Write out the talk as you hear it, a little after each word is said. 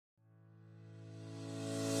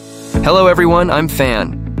Hello everyone, I'm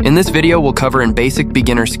Fan. In this video, we'll cover an basic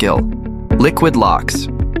beginner skill, liquid locks.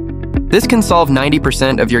 This can solve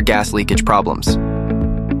 90% of your gas leakage problems.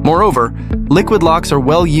 Moreover, liquid locks are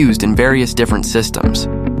well used in various different systems.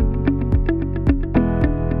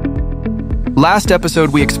 Last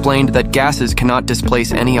episode, we explained that gases cannot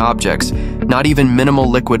displace any objects, not even minimal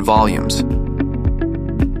liquid volumes.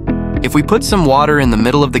 If we put some water in the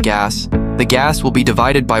middle of the gas will be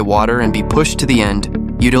divided by water and be pushed to the end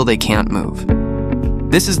until they can't move.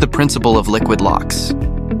 This is the principle of liquid locks.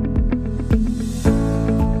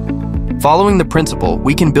 Following the principle,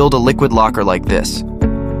 we can build a liquid locker like this.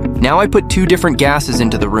 Now I put two different gases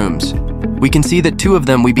into the rooms. We can see that two of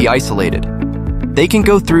them will be isolated. They can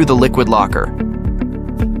go through the liquid locker.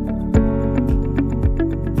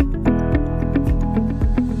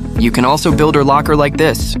 You can also build your locker like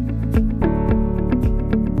this.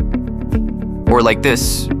 Or like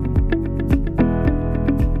this.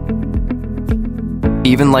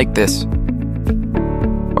 Even like this.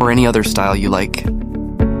 Or any other style you like.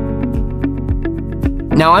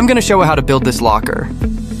 Now I'm going to show how to build this locker.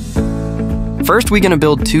 First, we're going to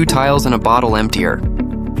build two tiles and a bottle emptier.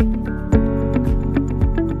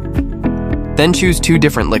 Then choose two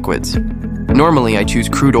different liquids. Normally, I choose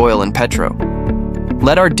crude oil and petro.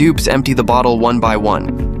 Let our dupes empty the bottle one by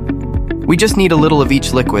one. We just need a little of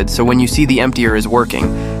each liquid, so when you see the emptier is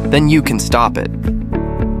working, then you can stop it.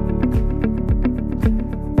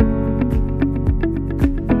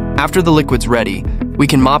 After the liquid's ready, we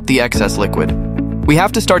can mop the excess liquid. We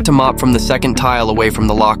have to start to mop from the second tile away from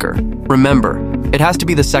the locker. Remember, it has to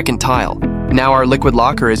be the second tile. Now our liquid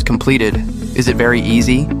locker is completed. Is it very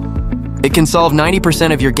easy? It can solve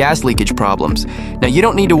 90% of your gas leakage problems. Now you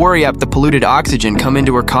don't need to worry about the polluted oxygen come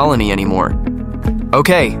into our colony anymore.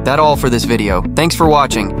 Okay, that's all for this video. Thanks for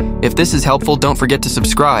watching. If this is helpful, don't forget to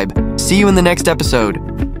subscribe. See you in the next episode.